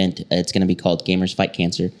having an event. It's going to be called Gamers Fight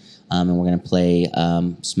Cancer. And we're going to play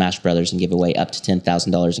Smash Brothers and give away up to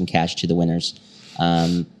 $10,000 in cash to the winners.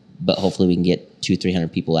 But hopefully we can get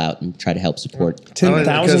 200-300 people out and try to help support.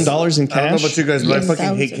 $10,000 in cash. I don't know about you guys, but I fucking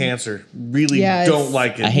 10,000. hate cancer. Really Yeah, don't it's-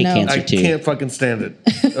 like it. I hate No. cancer I too. can't fucking stand it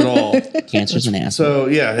at all. Cancer's an asshole. So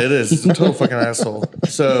yeah, it is. It's a total fucking asshole.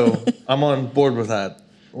 So I'm on board with that.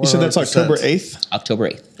 You said that's 100%. October 8th? October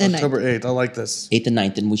 8th. And October 8th. I like this. 8th and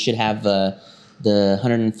 9th. And we should have the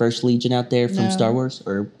 101st Legion out there from No. Star Wars.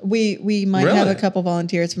 Or we might have Really? a couple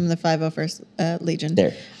volunteers from the 501st Legion.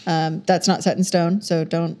 There. That's not set in stone, so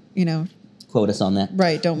don't quote us on that.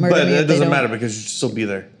 right. Don't murder But me. it if they doesn't don't- matter because you should still be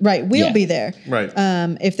there. Right, we'll Yeah. be there. Right.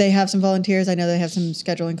 If they have some volunteers, I know they have some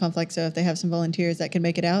scheduling conflicts. So if they have some volunteers that can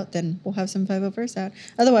make it out, then we'll have some 501st out.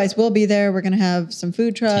 Otherwise, we'll be there. We're gonna have some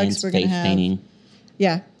food trucks. Tents, We're gonna face have painting.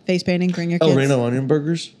 face painting. Bring your El kids. Reno onion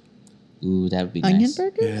burgers. Ooh, that would be Onion nice.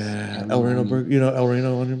 burgers? Yeah. El Reno burger. You know El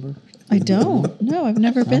Reno onion burger. I don't. No, I've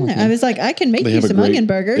never been there. I was like, I can make They you have a some great, onion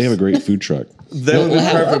burgers. They have a great food truck. That would be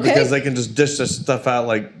Well, perfect okay. because they can just dish this stuff out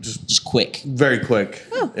like just Just quick. very quick.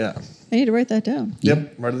 Oh. Yeah. I need to write that down.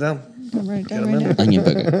 Yep. Write it down. I'll write it Get down 'em right in now. there. Onion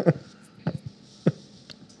burger.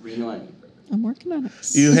 Reno onion burger. I'm working on it.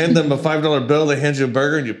 You hand them a $5 bill, they hand you a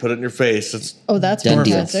burger, and you put it in your face. It's Oh, that's Done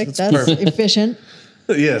deal. fantastic. It's That's perfect. efficient.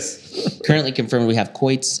 yes. Currently confirmed we have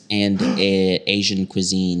Koitz and Asian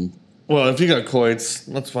cuisine. Well, if you got Coits,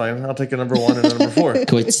 that's fine. I'll take a number 1 and a number 4.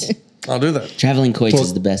 Koitz. I'll do that. Traveling Koitz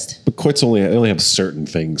is the best. But Koitz only have certain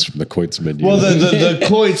things from the Koitz menu. Well, the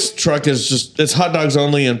Coits truck is just, it's hot dogs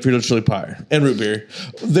only and Frito chili pie and root beer.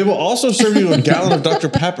 They will also serve you a gallon of Dr.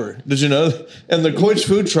 Pepper. Did you know? And the Coits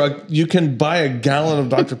food truck, you can buy a gallon of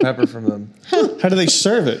Dr. Pepper from them. How do they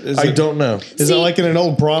serve it? Is I it, don't know. Is it like in an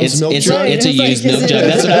old Brahms milk It's, jug? it's a It's like, used is milk it- jug.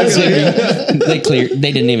 That's what I was thinking.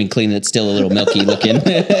 They didn't even clean it. It's still a little milky looking.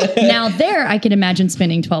 Now there, I can imagine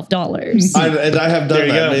spending $12 And I have done There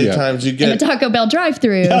you that go. many Yeah. times. You in a get Taco Bell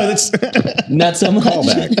drive-through. Oh, that's, Not so much.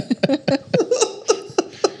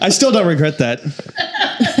 I still don't regret that.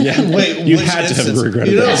 wait. You which had to have instance?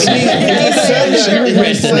 regretted You know, that. he said that. Regret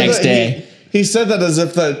he the said next that- day. He said that as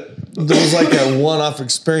if that was like a one-off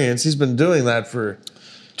experience. He's been doing that for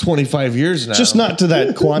 25 years now. Just not to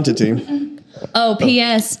that quantity. Oh,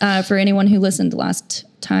 P.S. For anyone who listened last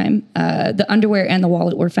time, the underwear and the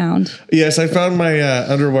wallet were found. Yes, I found my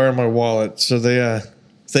underwear in my wallet. So they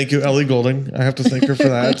thank you, Ellie Golding. I have to thank her for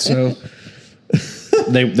that. So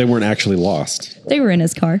they weren't actually lost. They were in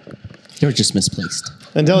his car. They were just misplaced.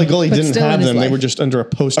 And Deli Gully But didn't still in have his them. They life. were just under a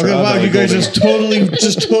poster okay, of wow, Ellie you guys Goulding.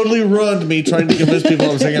 just totally ruined me trying to convince people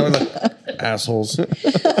I was hanging out with the assholes.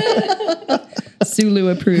 Sulu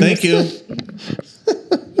approved. Thank you.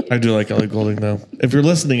 I do like Ellie Golding though. If you're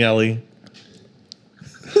listening, Ellie.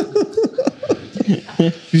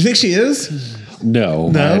 You think she is? No,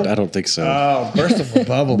 No? I don't think so. Oh, burst of a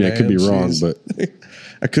bubble, yeah, man. I could be wrong, Jeez. but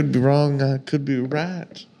I could be wrong. I could be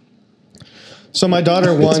right. So my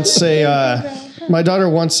daughter wants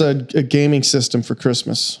a gaming system for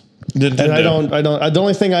Christmas. Nintendo. And I don't. The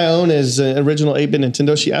only thing I own is an original 8-bit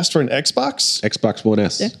Nintendo. She asked for an Xbox. Xbox One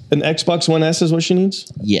S. An Xbox One S is what she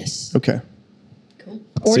needs. Yes. Okay.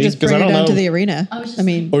 Or See? just 'Cause bring I it don't down to know. the arena. I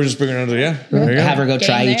mean, Or just bring it under. Yeah. There you go. Have her go Get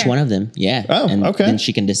try in each there. one of them. Yeah. Oh, and okay. Then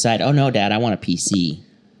she can decide, oh no, Dad, I want a PC.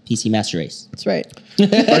 PC Master Race. that's right. Are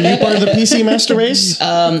you part of the PC Master Race?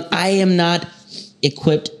 I am not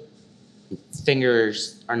equipped.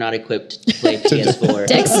 Fingers are not equipped to play PS4.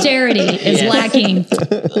 Dexterity is Yes. lacking.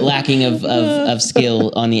 Lacking of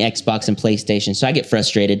skill on the Xbox and PlayStation. So I get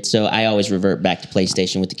frustrated. So I always revert back to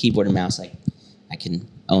PlayStation with the keyboard and mouse. I can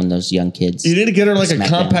own those young kids. You need to get her like a Smackdown.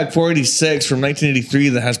 compact 486 from 1983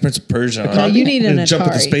 that has Prince of Persia on No, it. you need an And jump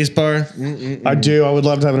at the Atari. space bar. I do. I would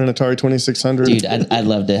love to have an Atari 2600. Dude, I'd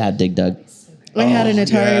love to have Dig Dug. I had an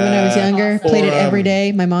Atari when I was yeah. younger. Played it Or, every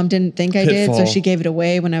day. My mom didn't think I did, so Pitfall. she gave it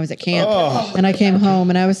away when I was at camp. And I came home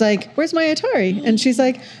and I was like, "Where's my Atari?" And she's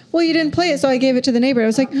like, "Well, you didn't play it, so I gave it to the neighbor." I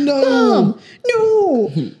was like, "No, Mom, no,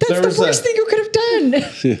 that's There the was worst a- thing you could have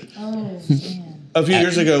done." A few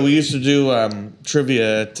years ago, we used to do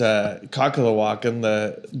trivia at Cock-a-the-Walk, and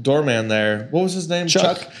the doorman there, what was his name?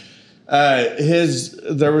 Chuck.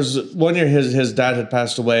 There was one year his dad had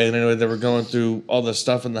passed away, and anyway, they were going through all the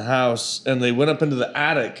stuff in the house, and they went up into the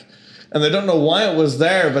attic, and they don't know why it was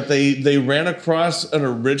there, but they ran across an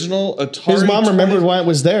original Atari. His mom remembered why it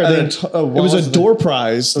was there. And It was a door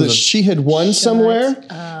prize that she had won somewhere.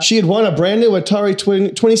 She had won a brand new Atari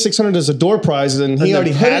 2600 as a door prize, and he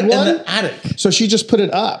already had in one. the attic. So she just put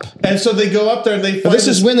it up. And so they go up there and they find this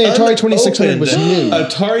is when the Atari 2600 was new.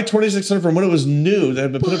 Atari 2600 from when it was new. They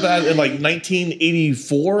had been put up in like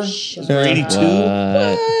 1984 or 82.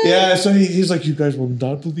 Yeah, so he's like, you guys will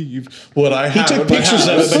not believe what I have. He took in my pictures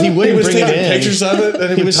of house." it, but he wouldn't was bring it taking in. pictures of it,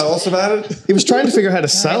 and he would tell us about it. He was trying to figure out how to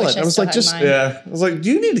sell wish it. I I was still like, had just mine. Yeah, I was like,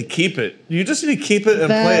 you need to keep it. You just need to keep it and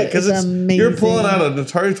That play it because is you're amazing. pulling out an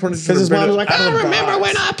Atari 2600. because his mom was like, out of I the remember box."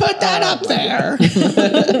 when I put that up there.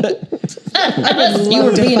 You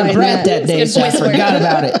were to being a find brat that day, Good so I voice work. forgot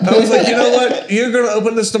about it. I was like, you know what? You're going to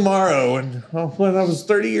open this tomorrow, and well, that was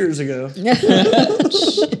 30 years ago.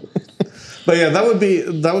 But yeah, that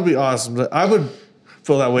would be awesome. I would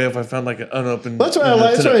feel that way if I found like an unopened. That's what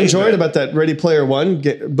that's what I enjoyed about that Ready Player One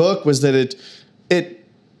book was that it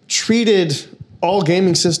treated all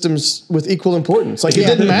gaming systems with equal importance. Like it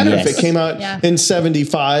didn't matter if Yes. it came out in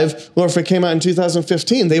 75 or if it came out in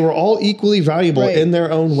 2015. They were all equally valuable Right. in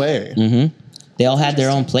their own way. They all had their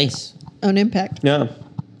own place. Own impact. Yeah.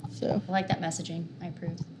 So I like that messaging. I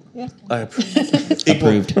approve. I approve.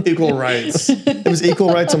 Approved. Equal rights. It was equal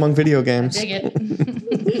rights among video games. Dig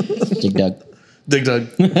it. Dig Dug. Dig Dug.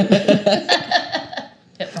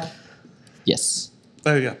 Pitfall. Yes.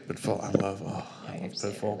 Oh yeah, Pitfall. I love. Oh, I You're love just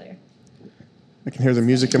over Pitfall. there. I can hear the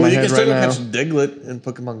music in Well, my you can head still right now. catch Diglett in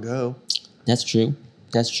Pokemon Go. That's true.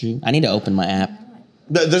 That's true. I need to open my app.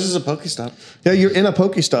 This is a Pokestop. Yeah, you're in a They're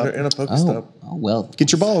Pokestop. in a Pokestop. Oh well.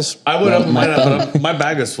 Get your balls. I would Well, open my mine up, but my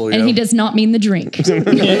bag is full. And he does not mean the drink.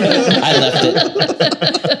 I left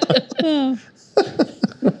it.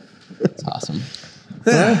 That's awesome.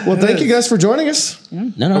 Well, thank you guys for joining us.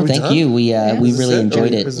 No, thank done? you. We Is really this it? enjoyed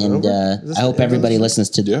Are we- it, is it and over? Is this I hope the end of everybody this? listens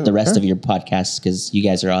to the rest of your podcasts because you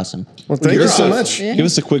guys are awesome. Well, thank You're you so awesome. much. Yeah. Give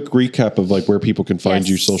us a quick recap of like where people can find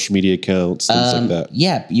you, Yes. social media accounts, things like that.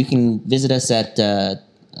 Yeah, you can visit us at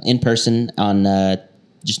in person on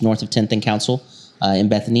just north of 10th and Council in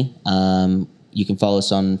Bethany. You can follow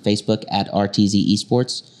us on Facebook at RTZ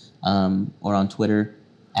Esports or on Twitter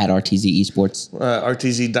at RTZ Esports.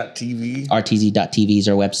 RTZ.tv. RTZ.tv is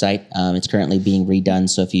our website. It's currently being redone,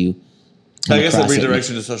 so if you come I guess it across redirects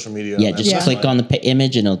you to social media. yeah, just Yeah. click on the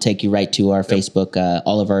image and it'll take you right to our Facebook.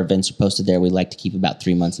 All of our events are posted there. We like to keep about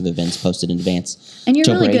 3 months of events posted in advance. And you're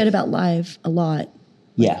October really 8th. good about live a lot.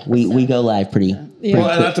 Yeah, we go live pretty Well,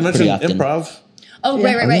 and not to mention pretty often. improv. Oh,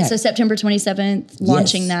 Yeah. right. yeah. So September 27th,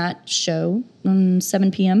 launching Yes. that show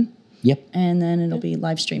 7 p.m. Yep, And then it'll be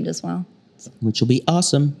live streamed as well. which will be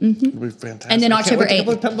awesome. It'll be fantastic. And then I can't October wait to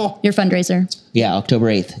play 8th, pinball. your fundraiser. Yeah, October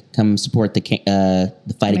 8th. Come support the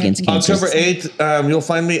fight against cancer. October 8th, you'll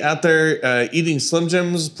find me out there eating Slim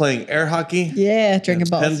Jims, playing air hockey, yeah, drinking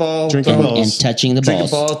balls. pinball, Drinking throwing- balls. And touching the drinking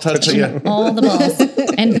balls. ball, touching it. All the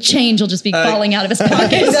balls. And change will just be falling out of his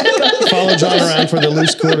pockets. Follow John around for the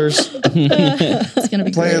loose quarters. It's going to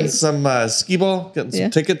be Playing great. some skee ball, getting some Yeah.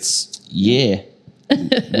 tickets. Yeah,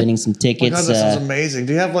 winning some Oh my tickets. God, this is amazing.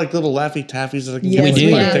 Do you have like little Laffy Taffies that I can Yeah, get we to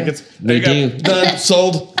do. buy Yeah. tickets? We There you go. do. Done.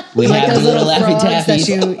 Sold. we Like have the those little little Laffy frogs that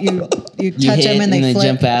Taffies. you You touch hit them and they they flip.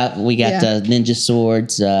 jump out. We got Yeah. ninja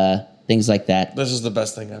swords, things like that. This is the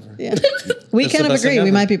best thing ever. Yeah. We It's the kind of best thing agree. We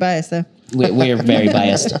ever. might be biased though. We're very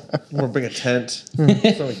biased. We'll bring a tent. I'm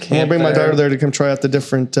gonna bring my daughter there to come try out the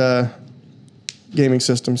different gaming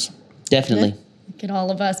systems. Definitely. Look at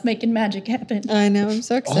all of us making magic happen. I know. I'm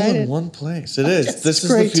so All excited. in one place. It is. This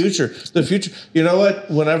is great. the future. The future. You know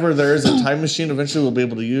what? Whenever there is a time machine eventually we'll be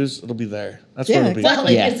able to use, it'll be there. That's Yeah, where it'll be. Well,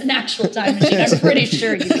 it Yeah. is an actual time machine. I'm pretty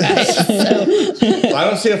sure, you guys. So, I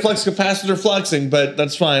don't see a flux capacitor fluxing, but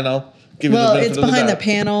that's fine. I'll give you Well, the benefit it's of the behind the doubt.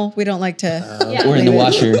 panel. We don't like to. yeah. Or in the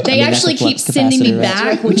washer. They actually keep sending me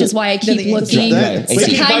back, which is why I keep the looking. Right. We It's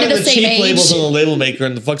keep kind buying of the the same cheap labels age. on the label maker,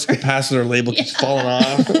 and the flux capacitor label keeps falling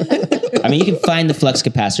off. I mean, you can find the flux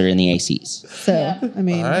capacitor in the ACs. So I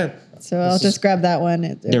mean, All right. so I'll just grab that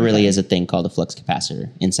one. There really is a thing called a flux capacitor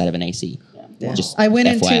inside of an AC. Yeah. Just I went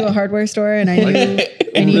FYI. into a hardware store and I knew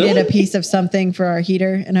I needed a piece of something for our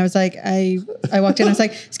heater, and I was like, I walked in, I was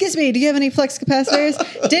like, "Excuse me, do you have any flux capacitors?"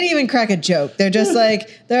 Didn't even crack a joke. They're just like,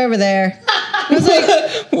 they're over there. I was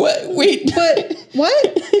like, What? Wait. but what?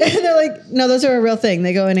 And they're like, no, those are a real thing.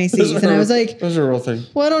 They go in ACs, and I was like, those are a real thing.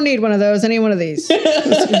 well, I don't need one of those. I need one of these.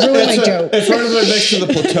 Just ruined my joke. It's right there next to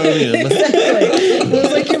the plutonium. Exactly. I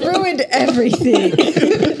was like, you ruined everything.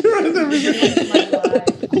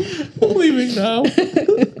 I'm leaving now.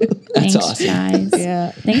 That's Thanks, awesome. guys.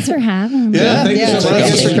 Yeah. Thanks for having me. Yeah, thank you so much. Yeah.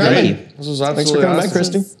 Thanks for coming. This was absolutely Thanks for coming awesome. back,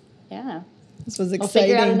 Christy. Yeah. This was I'll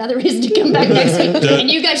figure out exciting. another reason to come back next week, and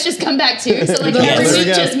you guys just come back too. So like every there we week,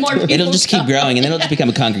 go. just more people. It'll just keep growing, and then it'll just become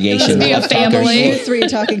a congregation. It'll just be a of talkers. family. You three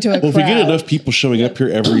talking to a Well, if we crowd. get enough people showing up here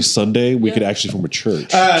every Sunday, we could actually form a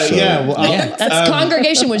church. Yeah, well, That's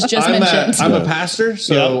congregation was just mentioned. I'm a pastor,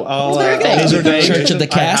 so I'll Perfect. ordained Church of the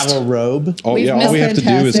bishop. I Cast. have a robe. all we've we have to do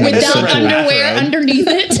is have missed Without essentially- underwear underneath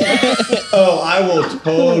it. Oh, I will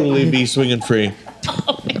totally be swinging free.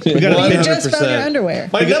 we got a You big, just found your 100%. underwear.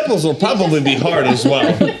 My nipples will probably be hard as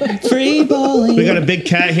well. Free bowling. we got a big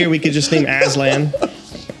cat here. We could just name Aslan.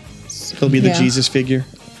 He'll be the Yeah. Jesus figure.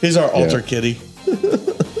 He's our altar kitty.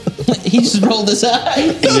 He just rolled his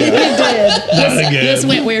eye. This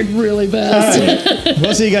went weird really fast.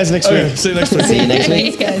 We'll see you guys next Okay, week. see you next week. See you next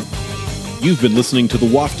Thanks, week. guys. You've been listening to The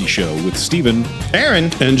Wafty Show with Steven.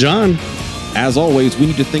 Aaron and John. As always, we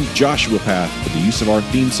need to thank Joshua Path for the use of our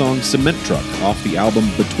theme song Cement Truck off the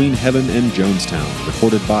album Between Heaven and Jonestown,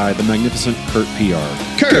 recorded by the magnificent Kurt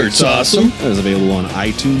PR. Kurt's awesome. That is available on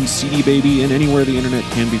iTunes, CD Baby, and anywhere the internet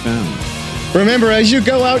can be found. Remember, as you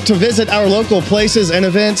go out to visit our local places and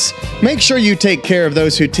events, make sure you take care of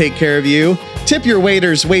those who take care of you. Tip your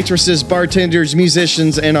waiters, waitresses, bartenders,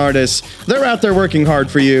 musicians, and artists. They're out there working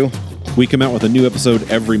hard for you. We come out with a new episode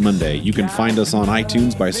every Monday. You can find us on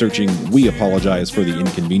iTunes by searching We Apologize for the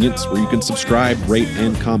Inconvenience, where you can subscribe, rate,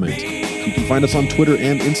 and comment. You can find us on Twitter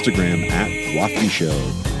and Instagram at Wafty Show.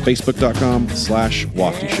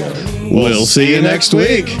 Facebook.com/Wafty Show. We'll see you next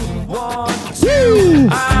week.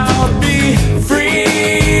 Out